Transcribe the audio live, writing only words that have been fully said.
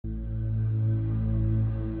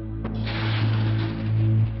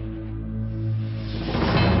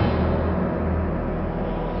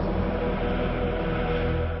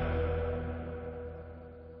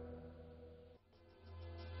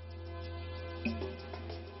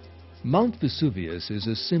Mount Vesuvius is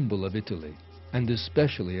a symbol of Italy, and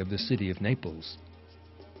especially of the city of Naples.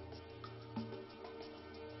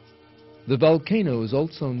 The volcano is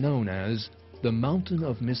also known as the Mountain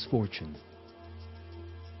of Misfortune.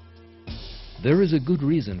 There is a good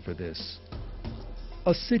reason for this.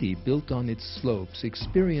 A city built on its slopes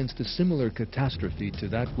experienced a similar catastrophe to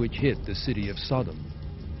that which hit the city of Sodom.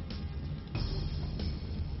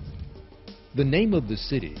 The name of the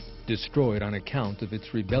city, destroyed on account of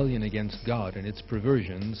its rebellion against God and its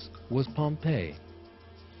perversions, was Pompeii.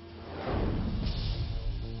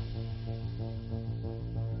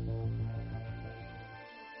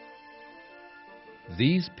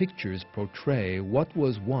 These pictures portray what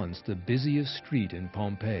was once the busiest street in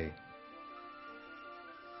Pompeii.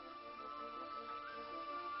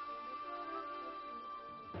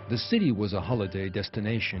 The city was a holiday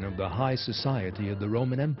destination of the high society of the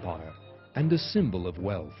Roman Empire and a symbol of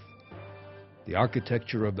wealth. The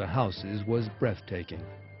architecture of the houses was breathtaking.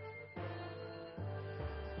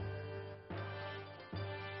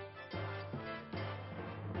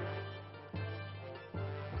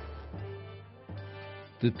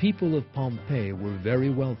 The people of Pompeii were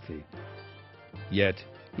very wealthy. Yet,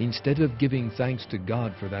 instead of giving thanks to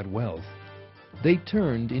God for that wealth, they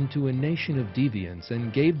turned into a nation of deviants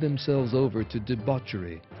and gave themselves over to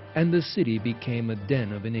debauchery, and the city became a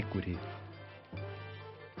den of iniquity.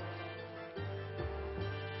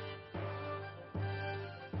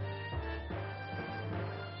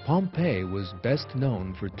 Pompeii was best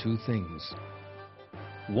known for two things.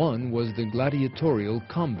 One was the gladiatorial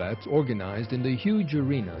combats organized in the huge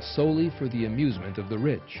arena solely for the amusement of the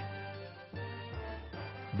rich.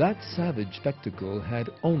 That savage spectacle had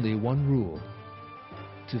only one rule: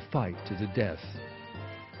 to fight to the death.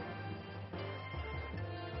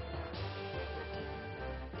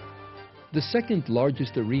 The second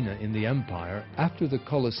largest arena in the empire, after the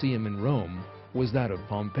Colosseum in Rome, was that of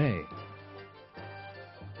Pompeii.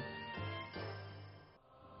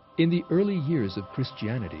 In the early years of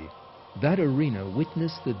Christianity, that arena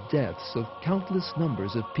witnessed the deaths of countless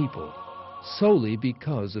numbers of people, solely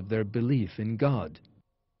because of their belief in God.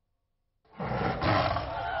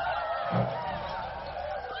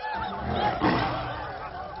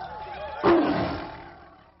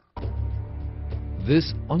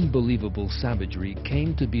 This unbelievable savagery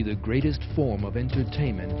came to be the greatest form of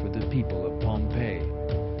entertainment for the people of Pompeii,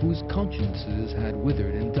 whose consciences had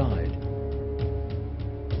withered and died.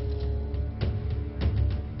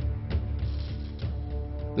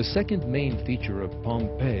 The second main feature of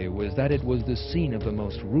Pompeii was that it was the scene of the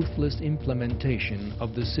most ruthless implementation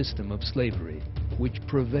of the system of slavery, which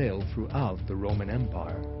prevailed throughout the Roman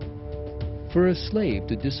Empire. For a slave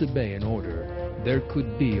to disobey an order, there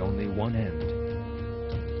could be only one end.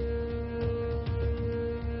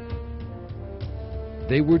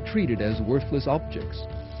 They were treated as worthless objects,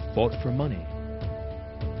 bought for money.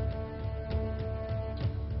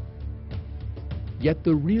 Yet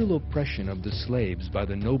the real oppression of the slaves by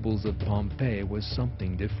the nobles of Pompeii was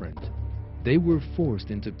something different. They were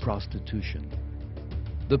forced into prostitution.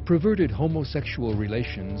 The perverted homosexual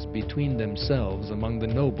relations between themselves among the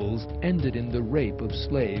nobles ended in the rape of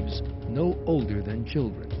slaves no older than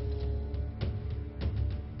children.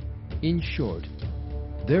 In short,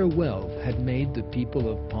 their wealth had made the people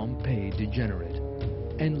of Pompeii degenerate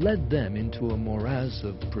and led them into a morass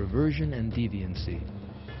of perversion and deviancy.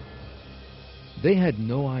 They had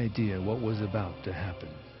no idea what was about to happen.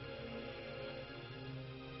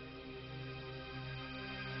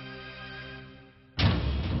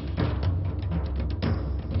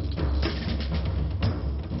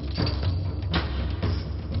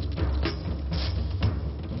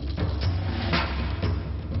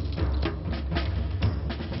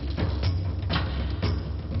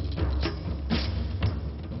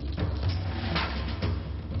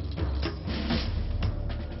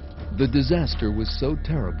 The disaster was so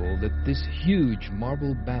terrible that this huge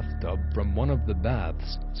marble bathtub from one of the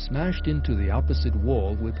baths smashed into the opposite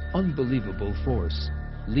wall with unbelievable force,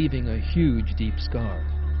 leaving a huge deep scar.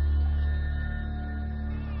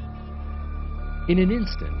 In an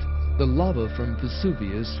instant, the lava from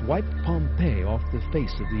Vesuvius wiped Pompeii off the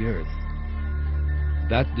face of the earth.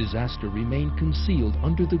 That disaster remained concealed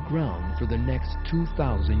under the ground for the next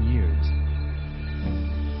 2,000 years.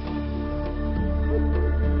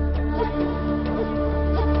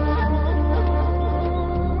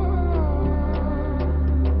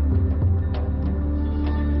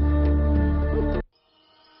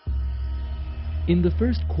 In the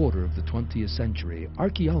first quarter of the 20th century,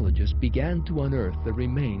 archaeologists began to unearth the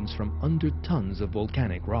remains from under tons of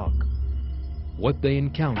volcanic rock. What they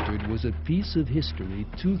encountered was a piece of history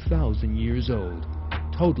 2,000 years old,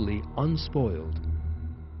 totally unspoiled.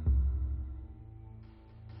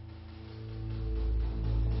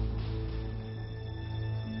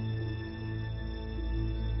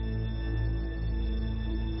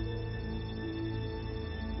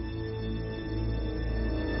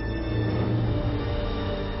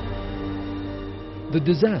 The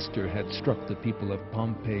disaster had struck the people of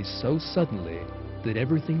Pompeii so suddenly that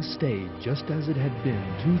everything stayed just as it had been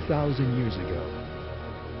 2,000 years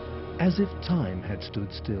ago, as if time had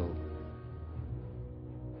stood still.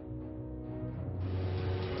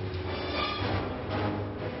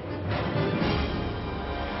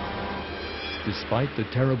 Despite the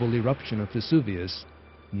terrible eruption of Vesuvius,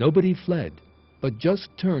 nobody fled, but just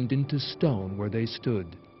turned into stone where they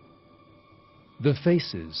stood. The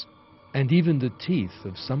faces, and even the teeth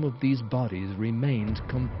of some of these bodies remained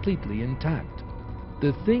completely intact.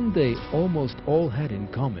 The thing they almost all had in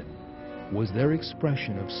common was their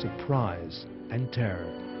expression of surprise and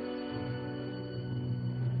terror.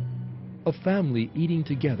 A family eating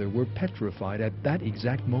together were petrified at that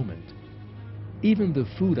exact moment. Even the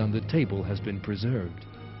food on the table has been preserved.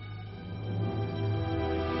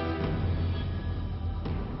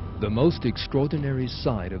 The most extraordinary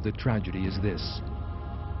side of the tragedy is this.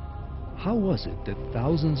 How was it that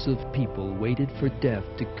thousands of people waited for death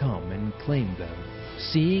to come and claim them,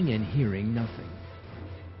 seeing and hearing nothing?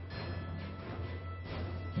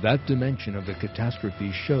 That dimension of the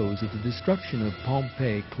catastrophe shows that the destruction of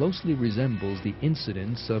Pompeii closely resembles the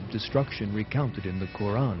incidents of destruction recounted in the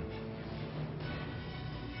Quran.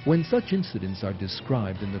 When such incidents are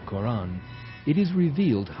described in the Quran, it is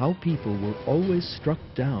revealed how people were always struck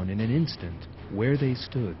down in an instant where they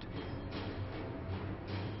stood.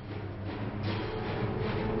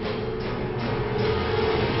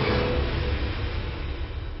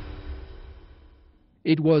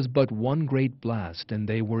 It was but one great blast and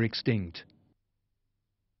they were extinct.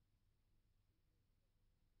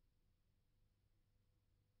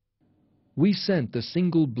 We sent a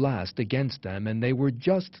single blast against them and they were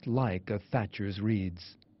just like a thatcher's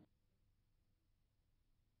reeds.